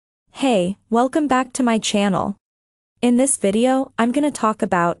Hey, welcome back to my channel. In this video, I'm gonna talk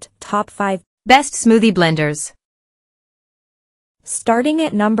about top 5 best smoothie blenders. Starting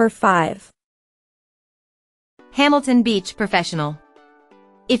at number 5. Hamilton Beach Professional.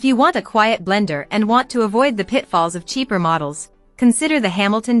 If you want a quiet blender and want to avoid the pitfalls of cheaper models, consider the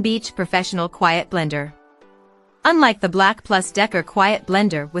Hamilton Beach Professional Quiet Blender. Unlike the Black+Decker Quiet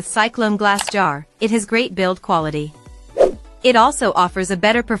Blender with Cyclone glass jar, it has great build quality. It also offers a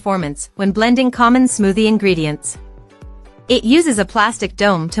better performance when blending common smoothie ingredients. It uses a plastic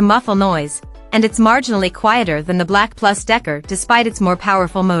dome to muffle noise, and it's marginally quieter than the Black+Decker despite its more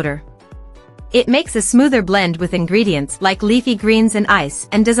powerful motor. It makes a smoother blend with ingredients like leafy greens and ice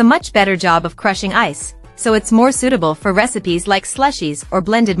and does a much better job of crushing ice, so it's more suitable for recipes like slushies or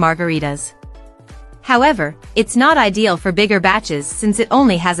blended margaritas. However, it's not ideal for bigger batches since it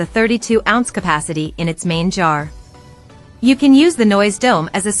only has a 32-ounce capacity in its main jar. You can use the noise dome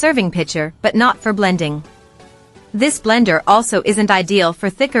as a serving pitcher but not for blending. This blender also isn't ideal for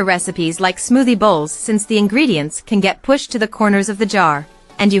thicker recipes like smoothie bowls since the ingredients can get pushed to the corners of the jar,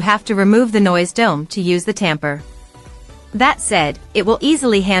 and you have to remove the noise dome to use the tamper. That said, it will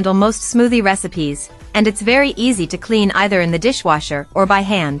easily handle most smoothie recipes, and it's very easy to clean either in the dishwasher or by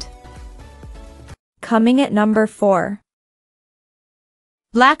hand. Coming at number 4.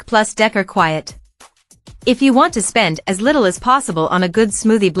 Black+Decker Quiet. If you want to spend as little as possible on a good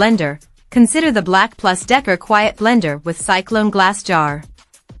smoothie blender, consider the Black+Decker Quiet Blender with Cyclone glass jar.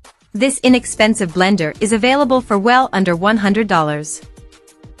 This inexpensive blender is available for well under $100.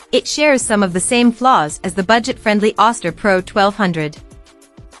 It shares some of the same flaws as the budget-friendly Oster Pro 1200.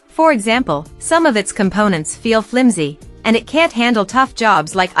 For example, some of its components feel flimsy, and it can't handle tough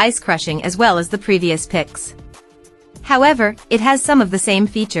jobs like ice crushing as well as the previous picks. However, it has some of the same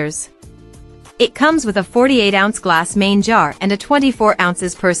features. It comes with a 48-ounce glass main jar and a 24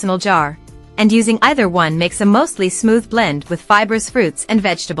 ounces personal jar, and using either one makes a mostly smooth blend with fibrous fruits and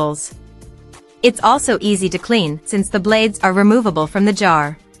vegetables. It's also easy to clean since the blades are removable from the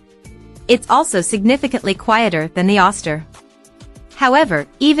jar. It's also significantly quieter than the Oster. However,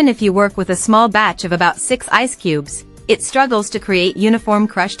 even if you work with a small batch of about 6 ice cubes, it struggles to create uniform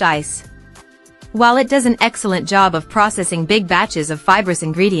crushed ice. While it does an excellent job of processing big batches of fibrous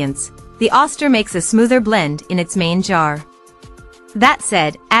ingredients, the Oster makes a smoother blend in its main jar. That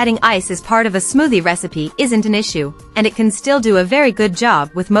said, adding ice as part of a smoothie recipe isn't an issue, and it can still do a very good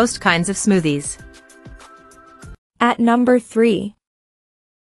job with most kinds of smoothies. At number 3.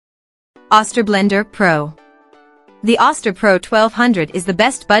 Oster Blender Pro. The Oster Pro 1200 is the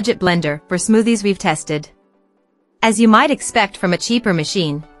best budget blender for smoothies we've tested. As you might expect from a cheaper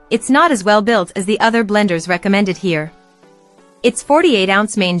machine, it's not as well built as the other blenders recommended here. Its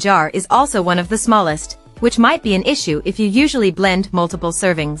 48-ounce main jar is also one of the smallest, which might be an issue if you usually blend multiple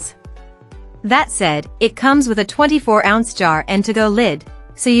servings. That said, it comes with a 24-ounce jar and to-go lid,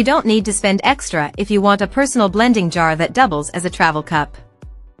 so you don't need to spend extra if you want a personal blending jar that doubles as a travel cup.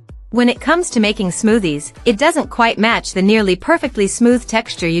 When it comes to making smoothies, it doesn't quite match the nearly perfectly smooth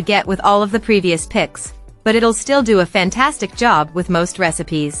texture you get with all of the previous picks, but it'll still do a fantastic job with most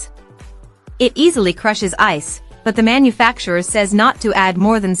recipes. It easily crushes ice, but the manufacturer says not to add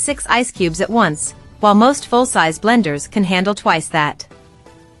more than 6 ice cubes at once, while most full-size blenders can handle twice that.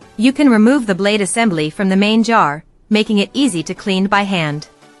 You can remove the blade assembly from the main jar, making it easy to clean by hand.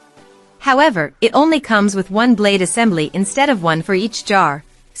 However, it only comes with one blade assembly instead of one for each jar,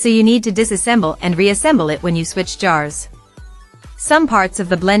 so you need to disassemble and reassemble it when you switch jars. Some parts of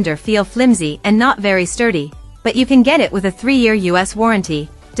the blender feel flimsy and not very sturdy, but you can get it with a 3-year US warranty,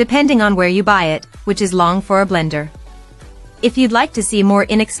 depending on where you buy it, which is long for a blender. If you'd like to see more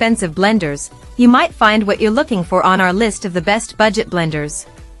inexpensive blenders, you might find what you're looking for on our list of the best budget blenders.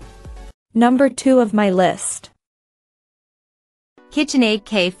 Number 2 of my list. KitchenAid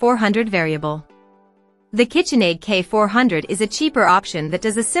K400 Variable. The KitchenAid K400 is a cheaper option that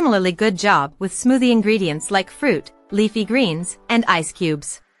does a similarly good job with smoothie ingredients like fruit, leafy greens, and ice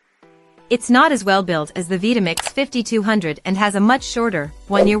cubes. It's not as well built as the Vitamix 5200 and has a much shorter,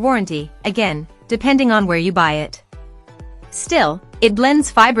 1-year warranty, again, depending on where you buy it. Still, it blends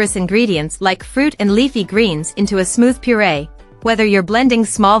fibrous ingredients like fruit and leafy greens into a smooth puree, whether you're blending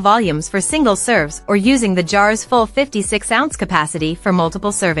small volumes for single serves or using the jar's full 56-ounce capacity for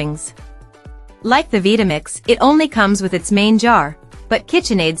multiple servings. Like the Vitamix, it only comes with its main jar, but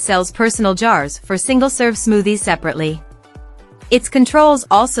KitchenAid sells personal jars for single-serve smoothies separately. Its controls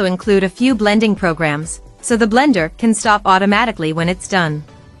also include a few blending programs, so the blender can stop automatically when it's done.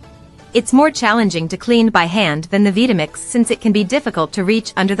 It's more challenging to clean by hand than the Vitamix since it can be difficult to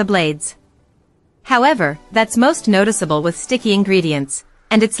reach under the blades. However, that's most noticeable with sticky ingredients,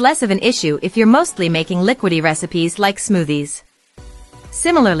 and it's less of an issue if you're mostly making liquidy recipes like smoothies.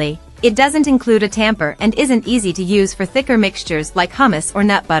 Similarly, it doesn't include a tamper and isn't easy to use for thicker mixtures like hummus or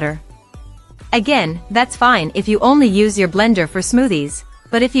nut butter. Again, that's fine if you only use your blender for smoothies,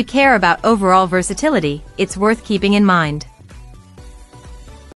 but if you care about overall versatility, it's worth keeping in mind.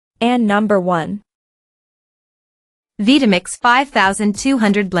 And number 1. Vitamix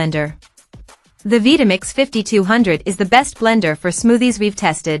 5200 Blender. The Vitamix 5200 is the best blender for smoothies we've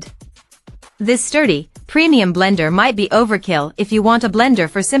tested. This sturdy, premium blender might be overkill if you want a blender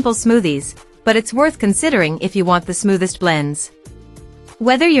for simple smoothies, but it's worth considering if you want the smoothest blends.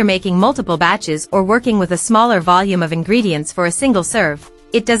 Whether you're making multiple batches or working with a smaller volume of ingredients for a single serve,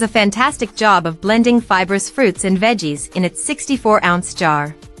 it does a fantastic job of blending fibrous fruits and veggies in its 64-ounce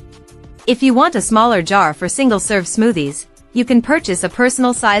jar. If you want a smaller jar for single-serve smoothies, you can purchase a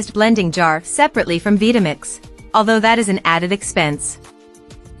personal-sized blending jar separately from Vitamix, although that is an added expense.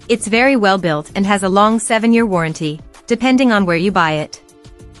 It's very well built and has a long 7-year warranty, depending on where you buy it.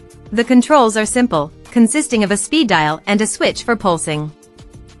 The controls are simple, consisting of a speed dial and a switch for pulsing.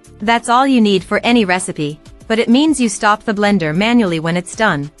 That's all you need for any recipe, but it means you stop the blender manually when it's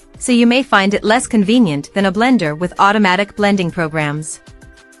done, so you may find it less convenient than a blender with automatic blending programs.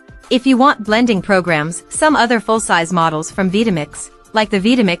 If you want blending programs, some other full-size models from Vitamix, like the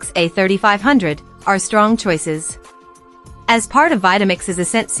Vitamix A3500, are strong choices. As part of Vitamix's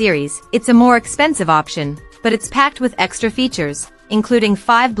Ascent series, it's a more expensive option, but it's packed with extra features, including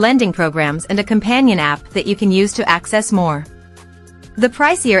 5 blending programs and a companion app that you can use to access more. The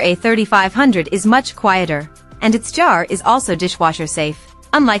pricier A3500 is much quieter, and its jar is also dishwasher safe,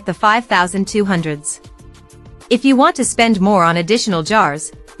 unlike the 5200s. If you want to spend more on additional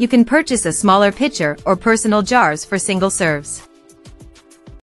jars, you can purchase a smaller pitcher or personal jars for single serves.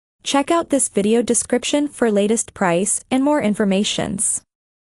 Check out this video description for latest price and more informations.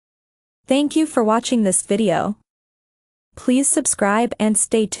 Thank you for watching this video. Please subscribe and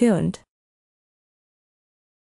stay tuned.